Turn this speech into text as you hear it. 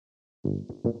Hi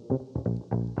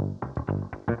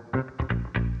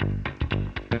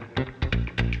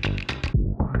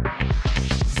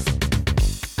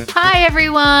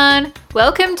everyone,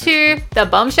 welcome to the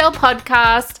Bombshell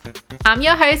Podcast. I'm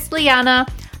your host Liana,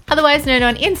 otherwise known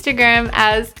on Instagram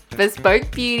as Bespoke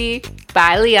Beauty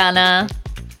by Liana.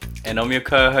 And I'm your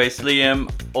co-host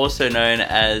Liam, also known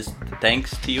as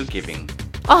Thanks to Your Giving.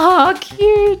 Oh,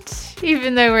 cute,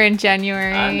 even though we're in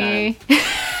January. I know.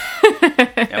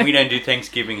 And we don't do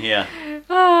Thanksgiving here.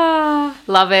 Ah,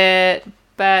 love it,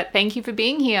 but thank you for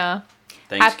being here.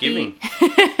 Thanksgiving.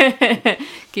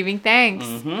 Giving thanks.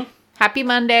 Mm-hmm. Happy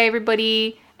Monday,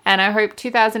 everybody. And I hope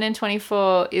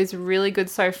 2024 is really good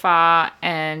so far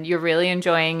and you're really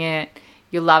enjoying it.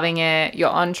 You're loving it. You're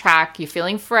on track. You're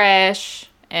feeling fresh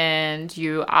and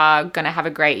you are going to have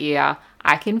a great year.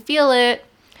 I can feel it.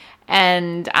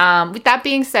 And with that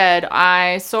being said,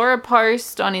 I saw a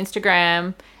post on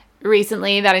Instagram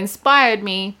recently that inspired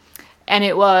me. And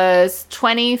it was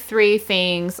 23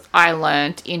 things I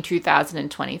learned in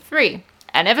 2023.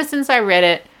 And ever since I read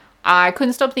it, I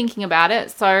couldn't stop thinking about it.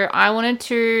 So I wanted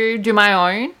to do my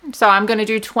own. So I'm going to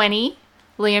do 20.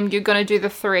 Liam, you're going to do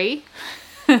the 3.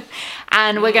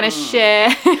 And we're going to share.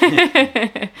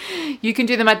 You can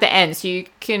do them at the end. So you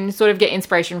can sort of get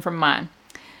inspiration from mine.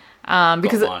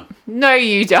 Because no,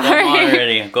 you don't. Got mine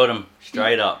already. I got them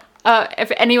straight up.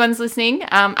 If anyone's listening,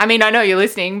 I mean, I know you're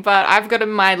listening, but I've got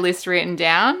my list written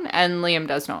down and Liam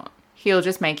does not. He'll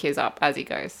just make his up as he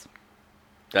goes.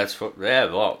 It's from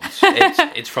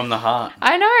the heart.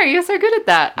 I know, you're so good at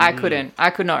that. I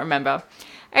could not remember.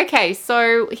 Okay,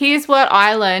 so here's what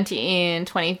I learned in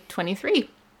 2023.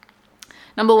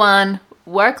 Number 1,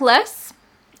 work less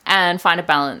and find a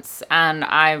balance. And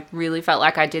I really felt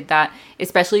like I did that,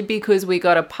 especially because we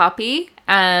got a puppy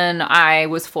and I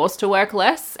was forced to work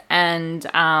less. And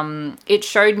it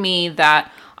showed me that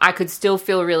I could still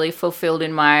feel really fulfilled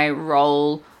in my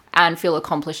role and feel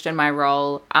accomplished in my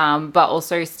role, but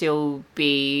also still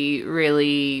be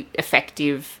really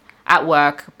effective at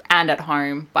work and at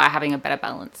home by having a better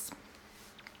balance.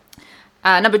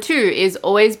 Number 2 is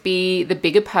always be the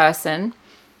bigger person,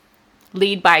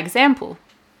 lead by example.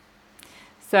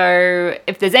 So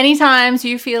if there's any times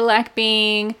you feel like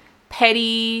being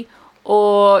petty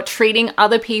or treating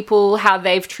other people how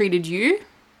they've treated you,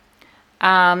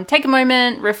 take a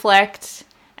moment, reflect,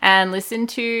 and listen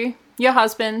to your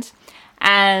husband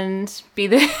and be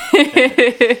the...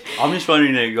 I'm just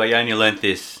wondering if you only learned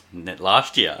this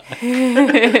last year.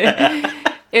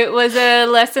 It was a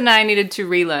lesson I needed to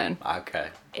relearn. Okay.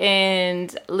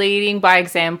 And leading by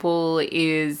example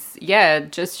is,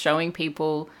 just showing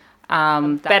people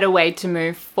the better way to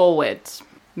move forward.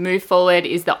 Move forward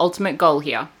is the ultimate goal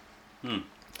here.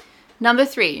 Number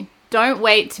 3, don't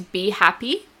wait to be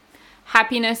happy.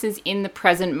 Happiness is in the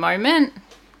present moment.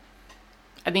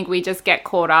 I think we just get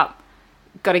caught up.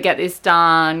 Got to get this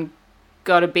done.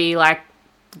 Got to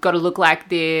look like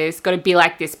this. Got to be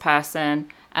like this person.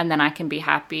 And then I can be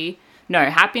happy. No,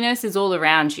 happiness is all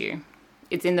around you.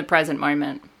 It's in the present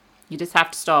moment. You just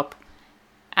have to stop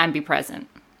and be present.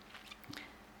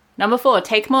 Number 4,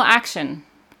 take more action.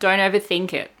 Don't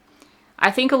overthink it.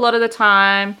 I think a lot of the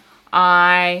time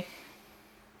I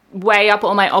weigh up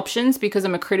all my options because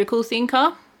I'm a critical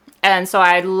thinker. And so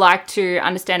I like to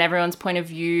understand everyone's point of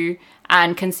view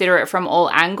and consider it from all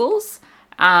angles.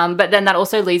 But then that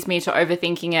also leads me to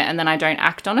overthinking it and then I don't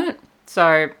act on it.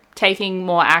 So taking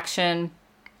more action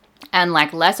and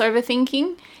less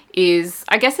overthinking is,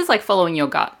 I guess, is like following your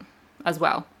gut as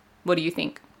well. What do you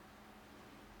think?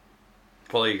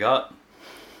 Follow your gut.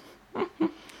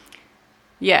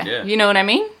 Yeah, you know what I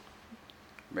mean?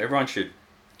 Everyone should.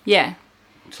 Yeah.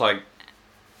 It's like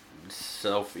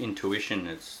self-intuition.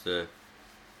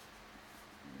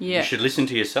 You should listen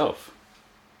to yourself.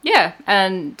 Yeah,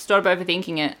 and stop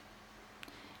overthinking it.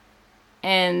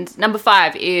 And number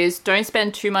 5 is don't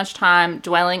spend too much time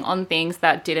dwelling on things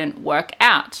that didn't work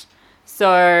out.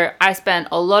 So I spent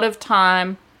a lot of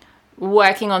time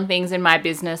working on things in my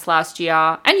business last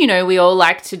year. And, we all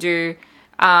like to do,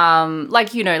 like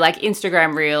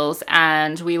Instagram reels,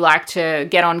 and we like to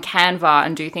get on Canva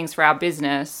and do things for our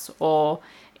business. Or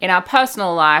in our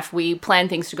personal life, we plan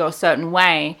things to go a certain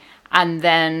way, and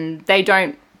then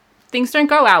things don't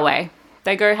go our way.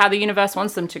 They go how the universe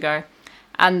wants them to go.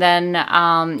 And then,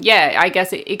 I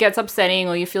guess it gets upsetting,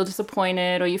 or you feel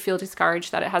disappointed, or you feel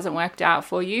discouraged that it hasn't worked out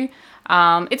for you.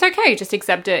 It's okay. Just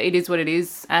accept it. It is what it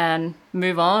is and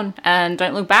move on, and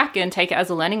don't look back and take it as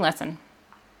a learning lesson.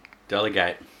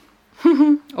 Delegate.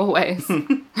 Always.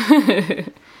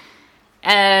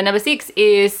 And number 6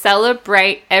 is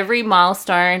celebrate every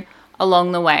milestone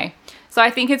along the way. So I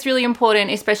think it's really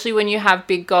important, especially when you have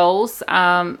big goals,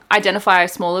 identify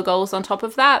smaller goals on top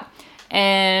of that.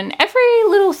 And every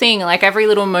little thing, like every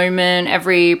little moment,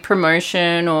 every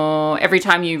promotion, or every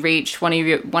time you reach one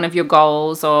of your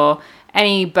goals, or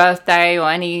any birthday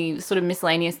or any sort of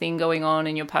miscellaneous thing going on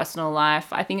in your personal life,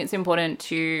 I think it's important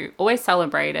to always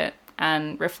celebrate it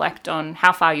and reflect on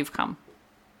how far you've come.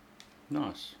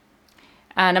 Nice.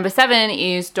 Number 7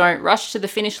 is don't rush to the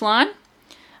finish line.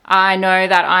 I know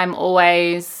that I'm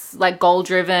always like goal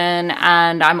driven,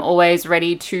 and I'm always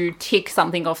ready to tick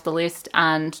something off the list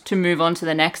and to move on to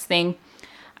the next thing.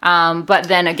 But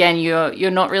then again,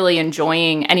 you're not really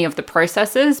enjoying any of the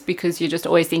processes because you're just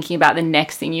always thinking about the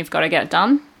next thing you've got to get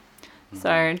done. Mm-hmm.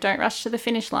 So don't rush to the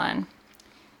finish line.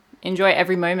 Enjoy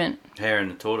every moment. Hare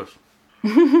and the Tortoise.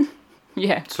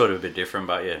 Yeah. Sort of a bit different,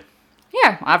 but yeah.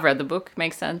 Yeah, I've read the book.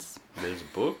 Makes sense. There's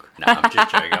a book? No, I'm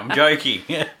just joking. I'm joking.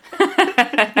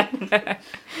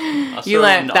 You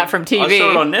learned that from TV. I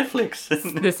saw it on Netflix.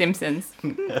 The Simpsons.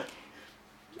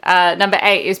 Number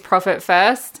 8 is profit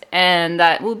first, and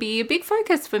that will be a big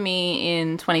focus for me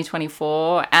in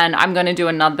 2024. And I'm going to do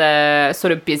another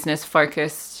sort of business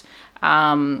focused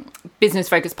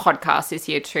podcast this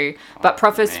year too. But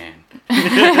profits.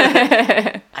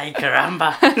 Ay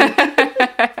caramba.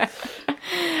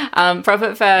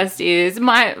 Profit first is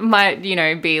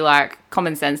might be like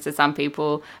common sense to some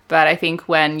people, but I think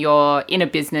when you're in a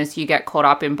business, you get caught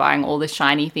up in buying all the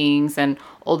shiny things and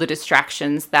all the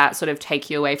distractions that sort of take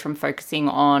you away from focusing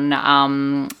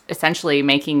on essentially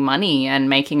making money and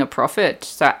making a profit,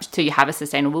 so you have a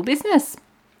sustainable business.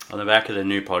 On the back of the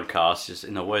new podcast, just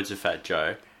in the words of Fat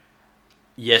Joe,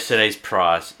 yesterday's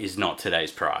price is not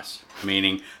today's price.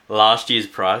 Meaning last year's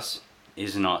price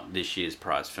is not this year's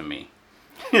price for me.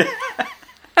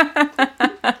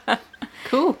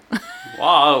 Cool.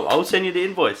 Wow, I'll send you the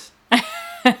invoice.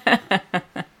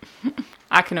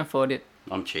 I can afford it.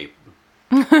 I'm cheap.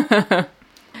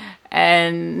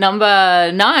 And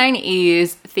number 9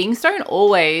 is things don't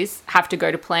always have to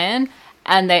go to plan,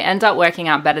 and they end up working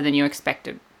out better than you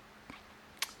expected.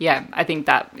 Yeah, I think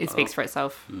that it speaks for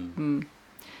itself.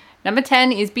 Number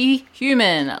 10 is be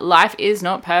human. Life is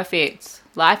not perfect.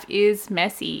 Life is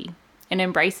messy, and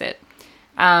embrace it.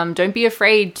 Don't be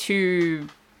afraid to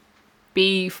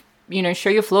show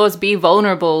your flaws, be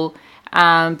vulnerable,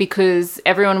 because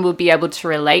everyone will be able to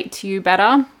relate to you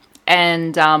better.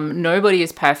 And nobody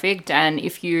is perfect. And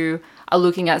if you are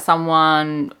looking at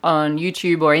someone on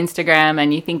YouTube or Instagram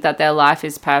and you think that their life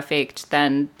is perfect,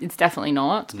 then it's definitely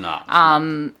not. No.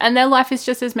 And their life is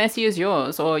just as messy as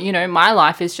yours. Or, my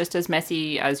life is just as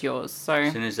messy as yours. So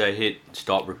as soon as they hit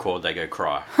stop record, they go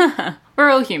cry. We're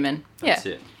all human. That's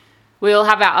yeah. it. We all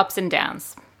have our ups and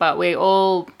downs, but we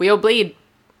all bleed.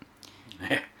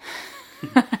 Yeah.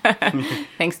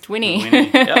 Thanks to Winnie.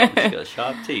 Yeah, she's got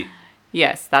sharp teeth.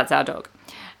 Yes, that's our dog.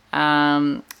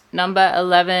 Number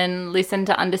 11, listen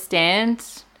to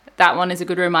understand. That one is a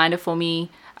good reminder for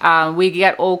me. We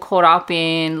get all caught up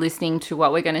in listening to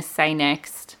what we're going to say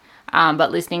next. But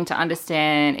listening to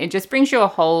understand, it just brings you a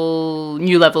whole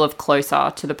new level of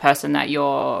closer to the person that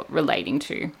you're relating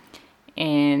to.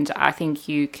 And I think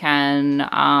you can,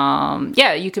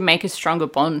 you can make a stronger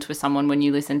bond with someone when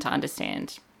you listen to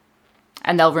understand.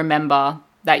 And they'll remember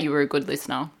that you were a good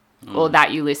listener or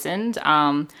that you listened.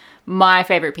 My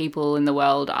favorite people in the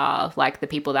world are like the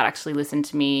people that actually listen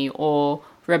to me or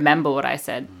remember what I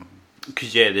said.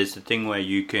 Because there's the thing where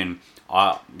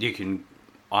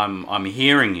I'm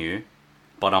hearing you,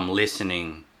 but I'm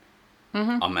listening.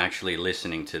 Mm-hmm. I'm actually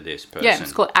listening to this person. Yeah,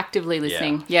 it's called actively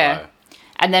listening. Yeah. So.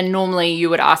 And then normally you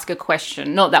would ask a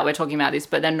question, not that we're talking about this,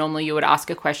 but then normally you would ask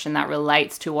a question that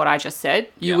relates to what I just said.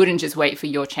 You wouldn't just wait for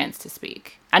your chance to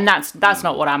speak. And that's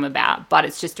not what I'm about, but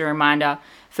it's just a reminder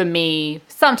for me.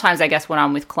 Sometimes I guess when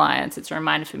I'm with clients, it's a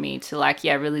reminder for me to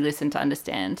really listen to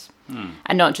understand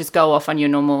and not just go off on your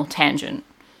normal tangent.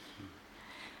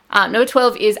 Number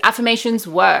 12 is affirmations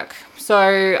work.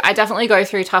 So I definitely go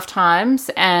through tough times,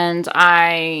 and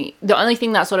the only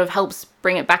thing that sort of helps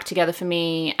bring it back together for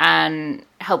me and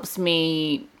helps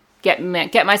me get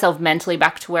myself mentally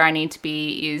back to where I need to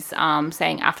be is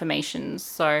saying affirmations.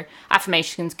 So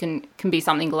affirmations can be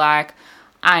something like,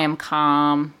 I am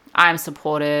calm, I am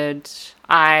supported,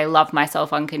 I love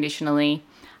myself unconditionally.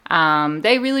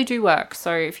 They really do work.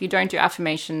 So if you don't do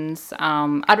affirmations,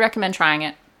 I'd recommend trying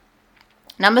it.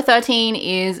 Number 13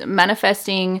 is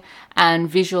manifesting and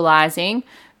visualizing.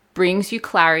 brings you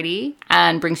clarity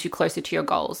and brings you closer to your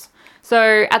goals.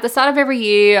 So at the start of every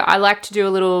year, I like to do a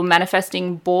little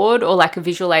manifesting board or like a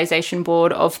visualization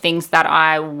board of things that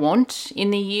I want in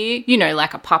the year, you know,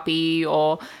 like a puppy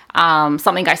or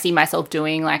something I see myself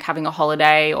doing, like having a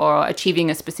holiday or achieving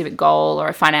a specific goal or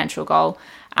a financial goal.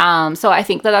 So I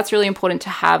think that that's really important to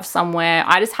have somewhere.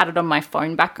 I just had it on my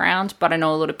phone background, but I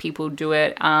know a lot of people do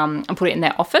it and put it in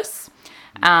their office.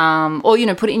 Or, you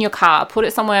know, put it in your car, put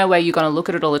it somewhere where you're going to look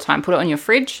at it all the time, put it on your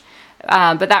fridge.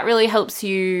 But that really helps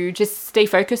you just stay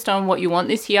focused on what you want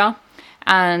this year.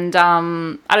 And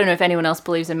I don't know if anyone else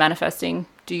believes in manifesting.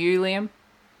 Do you, Liam?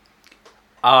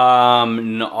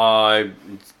 No,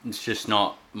 it's just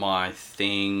not my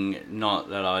thing. Not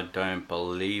that I don't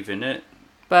believe in it.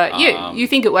 But you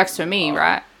think it works for me,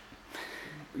 right?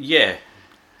 Yeah.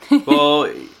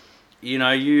 Well, you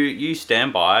know, you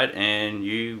stand by it and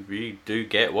you do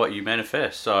get what you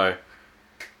manifest. So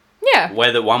yeah,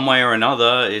 whether one way or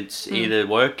another, it's either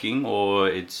working or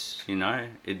it's, you know,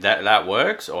 that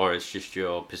works, or it's just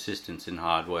your persistence and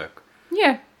hard work.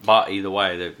 Yeah. But either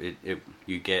way,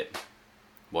 you get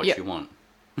what you want.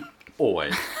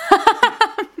 Always.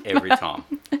 Every time.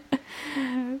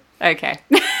 Okay.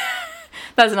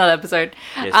 That's another episode.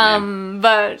 Yes, ma'am.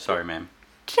 But sorry, ma'am.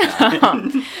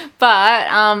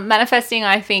 But manifesting,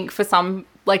 I think for some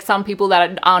people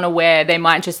that aren't aware, they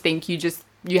might just think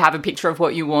you have a picture of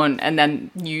what you want and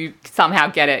then you somehow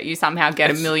get it. You somehow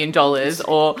get $1 million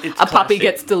or a puppy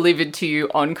gets delivered to you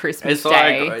on Christmas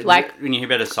Day. Like when you hear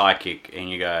about a psychic and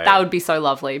you go... That would be so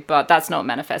lovely, but that's not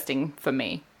manifesting for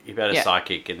me. You hear about a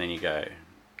psychic and then you go,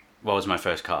 what was my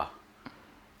first car?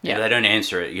 Yeah. If they don't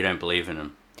answer it, you don't believe in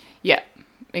them. Yeah,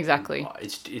 exactly.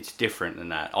 It's different than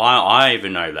that. I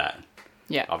even know that.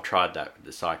 Yeah. I've tried that with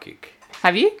the psychic.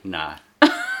 Have you? Nah.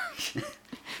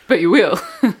 But you will.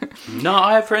 No,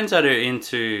 I have friends that are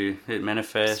into it,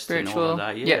 manifest spiritual. And all of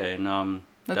that. Yeah, and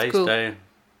that's cool.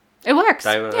 It works.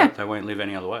 They won't live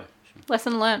any other way.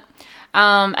 Lesson learnt.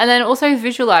 And then also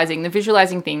visualizing. The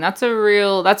visualizing thing, that's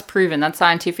proven, that's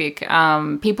scientific.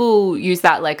 People use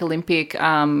that like Olympic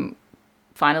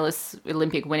finalists,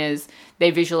 Olympic winners.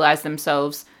 They visualize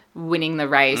themselves winning the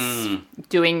race,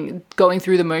 going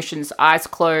through the motions, eyes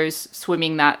closed,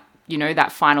 swimming that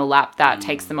final lap that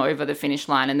takes them over the finish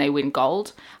line and they win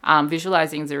gold.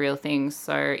 Visualizing is a real thing.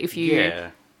 So if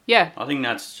you... Yeah. I think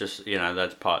that's just,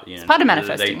 that's part... It's part of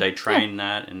manifesting. They train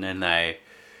that and then it's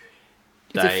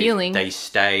a feeling. They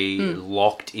stay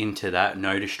locked into that,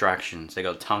 no distractions. They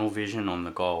got tunnel vision on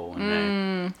the goal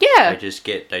and they just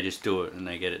do it and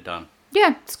they get it done.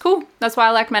 Yeah, it's cool. That's why I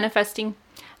like manifesting.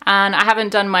 And I haven't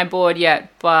done my board yet,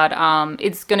 but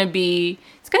it's gonna be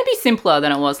simpler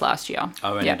than it was last year.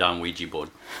 I've only done Ouija board.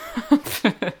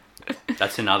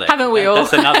 That's another. Haven't we all?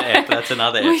 That's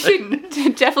another. We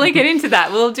should definitely get into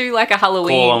that. We'll do like a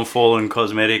Halloween. Call on Fallen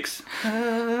Cosmetics.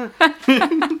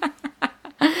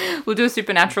 We'll do a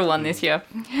supernatural one this year.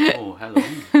 Oh,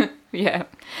 Halloween. Yeah.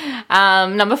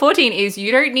 Number 14 is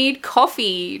you don't need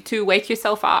coffee to wake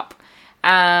yourself up.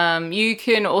 You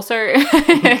can also,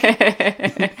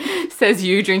 says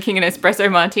you drinking an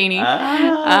espresso martini.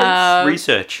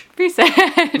 Research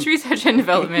and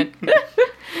development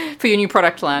for your new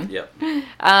product line. Yep.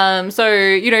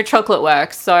 So, chocolate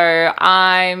works. So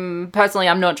I'm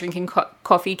not drinking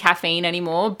coffee, caffeine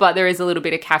anymore, but there is a little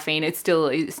bit of caffeine. It's still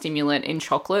a stimulant in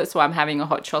chocolate. So I'm having a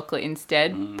hot chocolate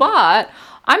instead, but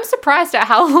I'm surprised at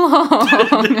how long.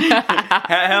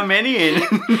 How many?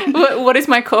 What is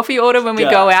my coffee order when we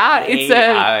go out? It's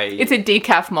a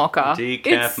decaf mocha.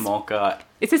 Mocha.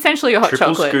 It's essentially a hot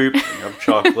chocolate. Triple scoop of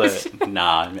chocolate.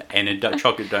 Nah, and a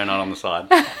chocolate donut on the side.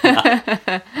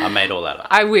 Nah, I made all that up.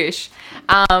 I wish.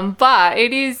 But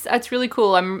it's really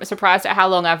cool. I'm surprised at how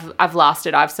long I've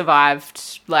lasted. I've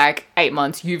survived like 8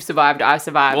 months. You've survived. I've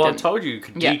survived. Well, I told you,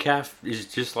 decaf is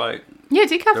just like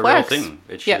decaf the works. Real thing.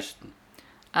 It's just...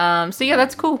 So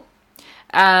that's cool.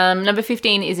 Number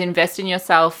 15 is invest in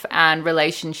yourself and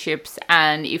relationships.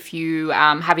 And if you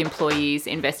have employees,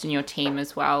 invest in your team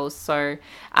as well. So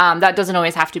that doesn't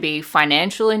always have to be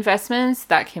financial investments.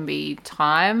 That can be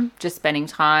time, just spending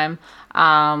time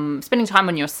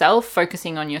on yourself,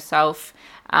 focusing on yourself.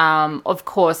 Of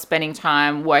course, spending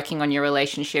time working on your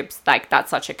relationships, like that's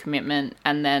such a commitment.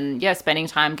 And then, spending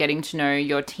time getting to know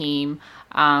your team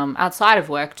outside of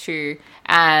work too.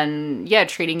 And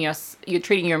treating your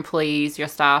employees, your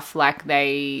staff like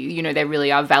they really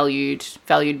are valued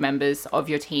members of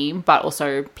your team, but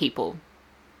also people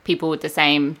with the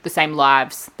same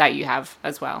lives that you have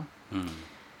as well.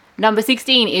 Number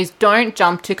 16 is don't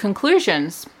jump to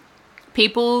conclusions.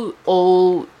 People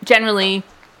generally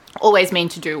always mean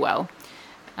to do well.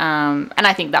 And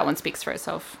I think that one speaks for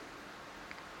itself.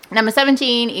 Number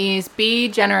 17 is be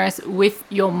generous with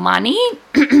your money,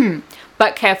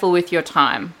 but careful with your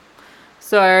time.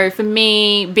 So for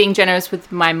me, being generous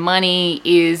with my money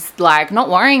is like not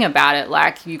worrying about it.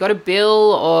 Like you got a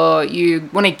bill or you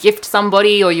want to gift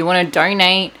somebody or you want to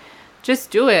donate,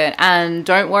 just do it and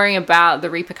don't worry about the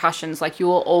repercussions. Like you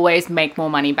will always make more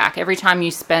money back. Every time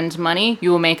you spend money,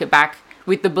 you will make it back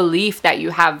with the belief that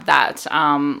you have that,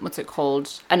 what's it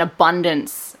called? An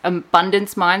abundance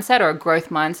mindset or a growth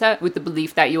mindset, with the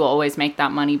belief that you will always make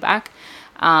that money back.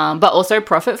 But also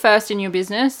profit first in your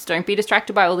business. Don't be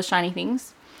distracted by all the shiny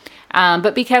things.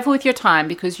 But be careful with your time,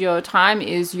 because your time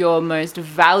is your most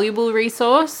valuable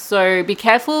resource. So be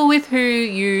careful with who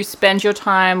you spend your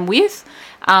time with,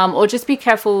 or just be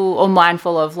careful or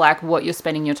mindful of like what you're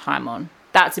spending your time on.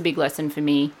 That's a big lesson for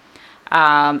me.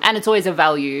 And it's always a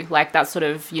value. Like that's sort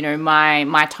of, you know,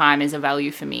 my time is a value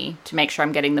for me to make sure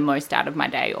I'm getting the most out of my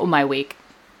day or my week.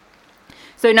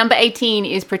 So number 18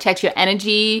 is protect your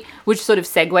energy, which sort of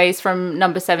segues from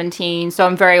number 17. So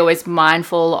I'm very always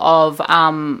mindful of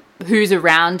who's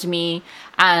around me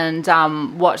and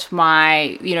what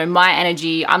my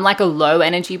energy. I'm like a low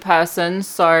energy person.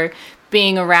 So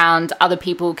being around other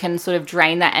people can sort of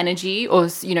drain that energy, or,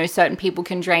 you know, certain people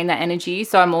can drain that energy.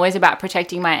 So I'm always about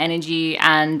protecting my energy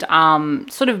and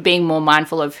sort of being more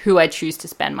mindful of who I choose to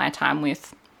spend my time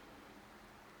with.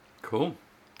 Cool.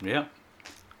 Yeah.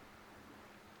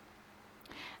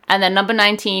 And then number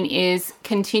 19 is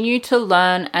continue to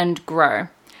learn and grow.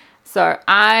 So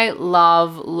I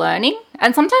love learning,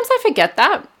 and sometimes I forget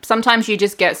that. Sometimes you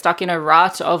just get stuck in a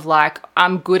rut of like,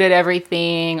 I'm good at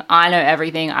everything. I know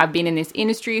everything. I've been in this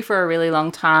industry for a really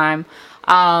long time.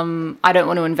 I don't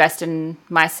want to invest in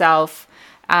myself.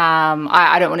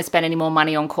 I don't want to spend any more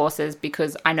money on courses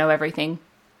because I know everything.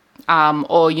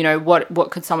 Or, you know,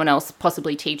 what could someone else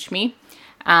possibly teach me?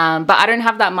 But I don't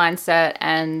have that mindset,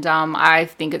 and I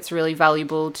think it's really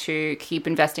valuable to keep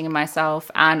investing in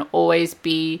myself and always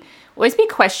be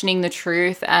questioning the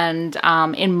truth. And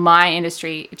in my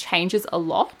industry, it changes a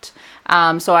lot.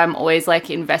 So I'm always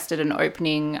like invested in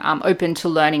open to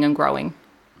learning and growing.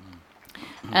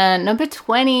 And number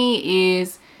 20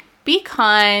 is be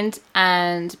kind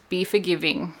and be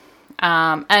forgiving.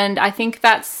 And I think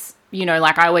that's, you know,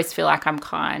 like I always feel like I'm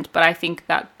kind, but I think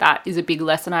that is a big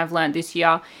lesson I've learned this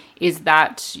year, is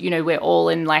that, you know, we're all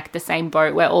in like the same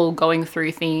boat. We're all going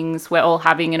through things. We're all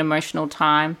having an emotional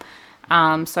time.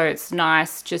 So it's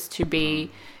nice just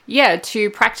to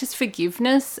practice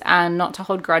forgiveness and not to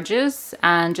hold grudges,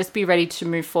 and just be ready to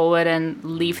move forward and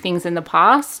leave things in the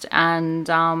past. And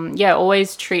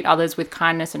always treat others with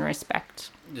kindness and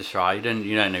respect. That's right.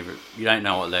 You don't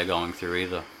know what they're going through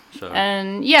either. So.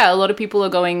 And a lot of people are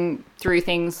going through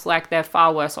things like they're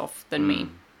far worse off than me.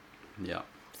 Yeah.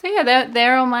 So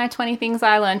they're all my 20 things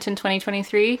I learned in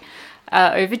 2023.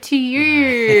 Over to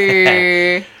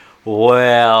you.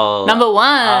 Well, number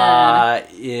 1.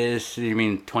 Yes, you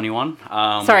mean 21?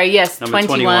 Sorry, yes, number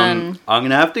 21. I'm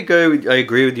gonna have to go. I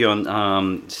agree with you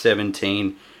on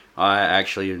 17. I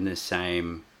actually in the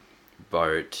same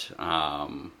boat.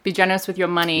 Be generous with your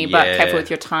money, but careful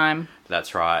with your time.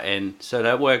 That's right. And so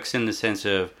that works in the sense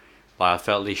of, like, I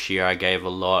felt this year I gave a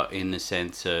lot in the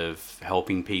sense of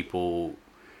helping people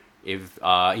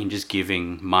in just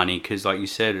giving money, because like you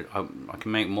said, I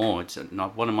can make more. It's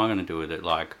not, what am I going to do with it?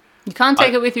 Like, you can't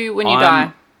take it with you when you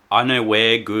die. I know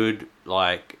we're good.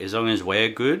 Like, as long as we're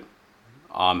good,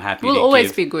 I'm happy to give. We'll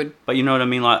always be good. But you know what I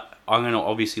mean? Like, I'm going to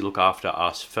obviously look after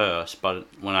us first, but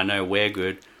when I know we're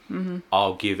good,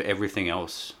 I'll give everything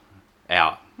else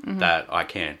out that I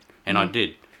can. And I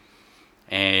did.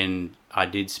 And I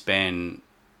did spend,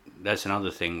 that's another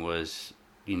thing, was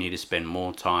you need to spend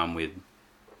more time with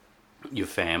your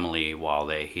family while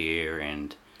they're here,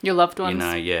 and your loved ones. You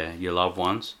know, your loved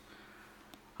ones.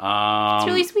 It's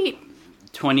really sweet.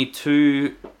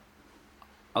 22,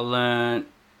 I learned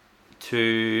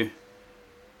to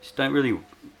just don't really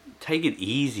take it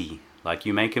easy. Like,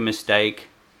 you make a mistake,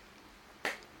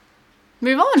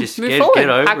 move on. Just move forward. Get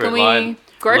over How can we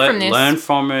grow from this? Learn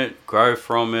from it, grow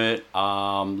from it.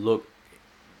 Look,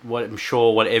 I'm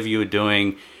sure whatever you were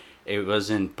doing, it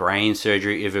wasn't brain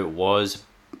surgery. If it was,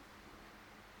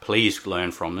 please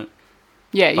learn from it.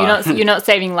 Yeah, you're not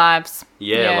saving lives.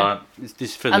 Yeah. Like,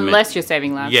 this for unless you're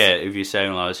saving lives. Yeah, if you're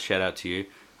saving lives, shout out to you.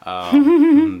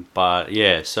 But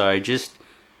yeah, so just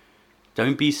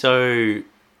don't be so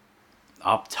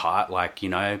uptight. Like, you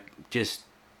know, just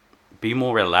be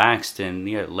more relaxed and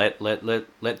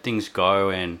let things go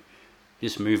and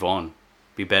just move on.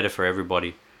 Be better for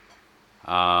everybody.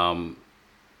 And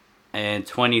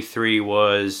 23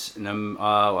 was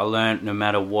I learned no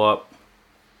matter what,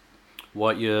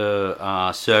 what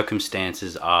your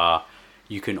circumstances are,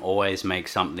 you can always make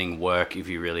something work if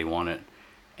you really want it.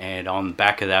 And on the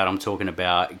back of that, I'm talking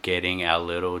about getting our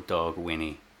little dog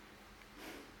Winnie.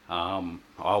 I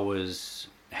was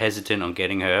hesitant on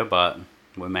getting her, but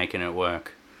we're making it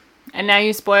work. And now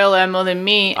you spoil her more than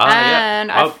me. And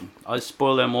yeah. I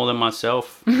spoil her more than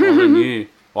myself, more than you.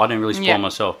 Well, I didn't really spoil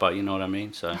myself, but you know what I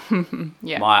mean. So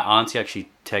yeah. My auntie actually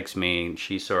texted me and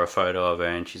she saw a photo of her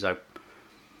and she's like,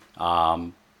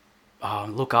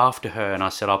 look after her. And I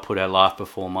said, I'll put her life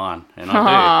before mine. And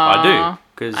I do.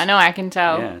 Cause, I know, I can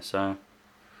tell. Yeah, so.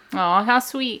 Oh, how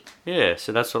sweet. Yeah,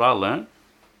 so that's what I learned.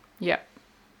 Yep.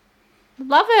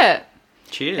 Love it.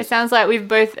 Cheers. It sounds like we've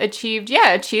both achieved,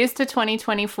 cheers to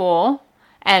 2024.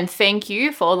 And thank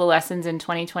you for all the lessons in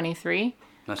 2023.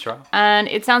 That's right. And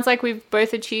it sounds like we've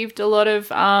both achieved a lot of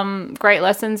great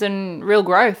lessons and real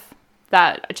growth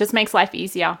that just makes life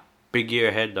easier. Big year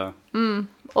ahead, though.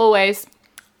 Always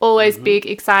big,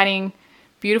 exciting,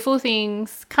 beautiful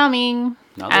things coming.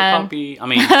 Another puppy. I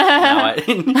mean, no,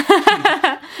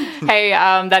 hey,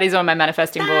 that is on my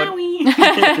manifesting board.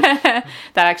 That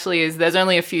actually is. There's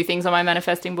only a few things on my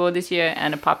manifesting board this year,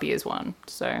 and a puppy is one.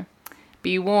 So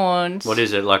be warned. What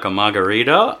is it, like a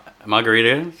margarita,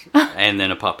 and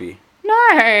then a puppy? No.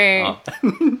 Oh.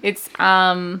 It's,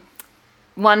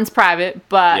 one's private,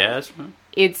 but yes.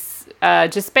 It's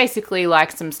just basically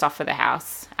like some stuff for the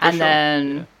house. And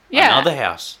then, Another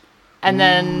house. And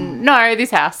then, no, this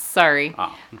house, sorry.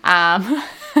 Oh.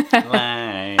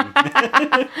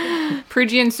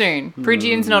 Perugian soon.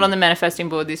 Perugian's not on the manifesting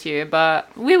board this year, but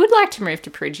we would like to move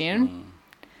to Perugian.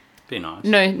 Be nice.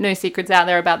 No secrets out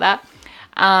there about that.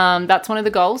 That's one of the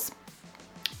goals.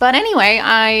 But anyway,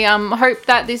 I hope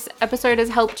that this episode has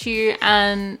helped you,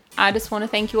 and I just want to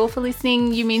thank you all for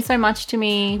listening. You mean so much to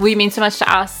me. We mean so much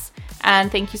to us.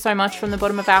 And thank you so much from the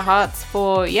bottom of our hearts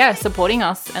for, supporting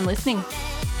us and listening.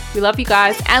 We love you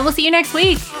guys, and we'll see you next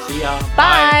week. See ya.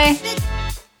 Bye. Bye.